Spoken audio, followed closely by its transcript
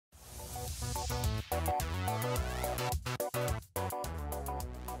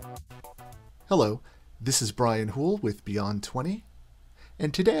Hello, this is Brian Houle with Beyond 20,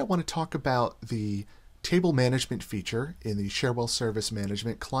 and today I want to talk about the table management feature in the Cherwell Service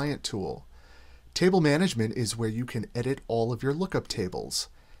Management Client tool. Table management is where you can edit all of your lookup tables,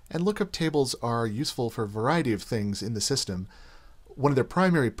 and lookup tables are useful for a variety of things in the system. One of their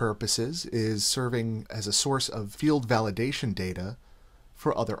primary purposes is serving as a source of field validation data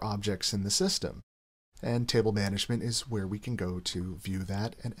for other objects in the system. And table management is where we can go to view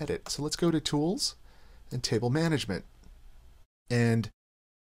that and edit. So let's go to Tools and Table Management. And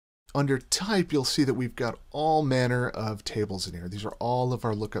under Type, you'll see that we've got all manner of tables in here. These are all of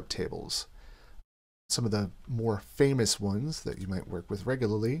our lookup tables. Some of the more famous ones that you might work with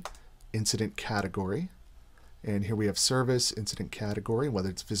regularly: incident category. And here we have service, incident category, whether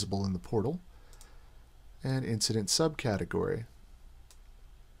it's visible in the portal, and incident subcategory.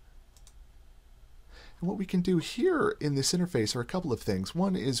 And what we can do here in this interface are a couple of things.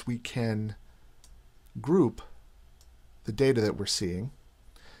 One is we can group the data that we're seeing.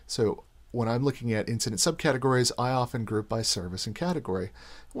 So when I'm looking at incident subcategories, I often group by service and category.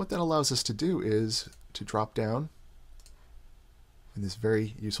 And what that allows us to do is to drop down in this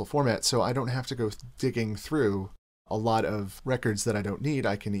very useful format, so I don't have to go digging through a lot of records that I don't need.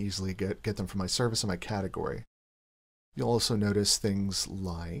 I can easily get them from my service and my category. You'll also notice things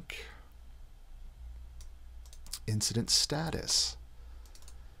like incident status.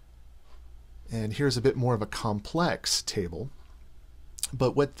 And here's a bit more of a complex table.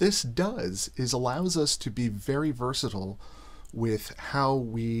 But what this does is allows us to be very versatile with how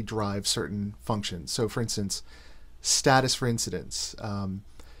we drive certain functions. So for instance, status for incidents.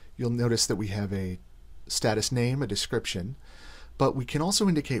 You'll notice that we have a status name, a description, but we can also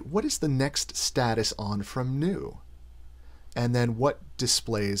indicate what is the next status on from new, and then what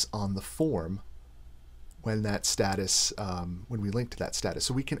displays on the form when that status, when we link to that status.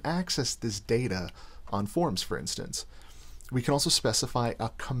 So we can access this data on forms, for instance. We can also specify a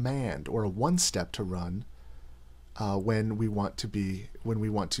command or a one-step to run when we want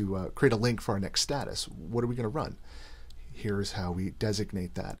to create a link for our next status. What are we going to run? Here's how we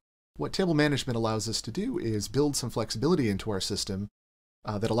designate that. What table management allows us to do is build some flexibility into our system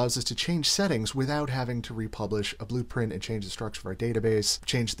that allows us to change settings without having to republish a blueprint and change the structure of our database,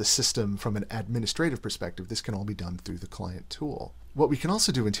 change the system from an administrative perspective. This can all be done through the client tool. What we can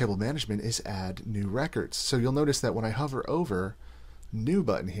also do in table management is add new records. So you'll notice that when I hover over New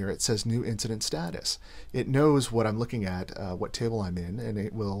button here, it says New Incident Status. It knows what I'm looking at, what table I'm in, and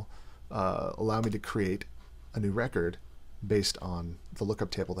it will allow me to create a new record based on the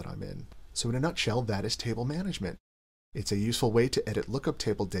lookup table that I'm in. So in a nutshell, that is table management. It's a useful way to edit lookup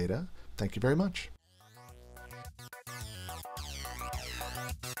table data. Thank you very much.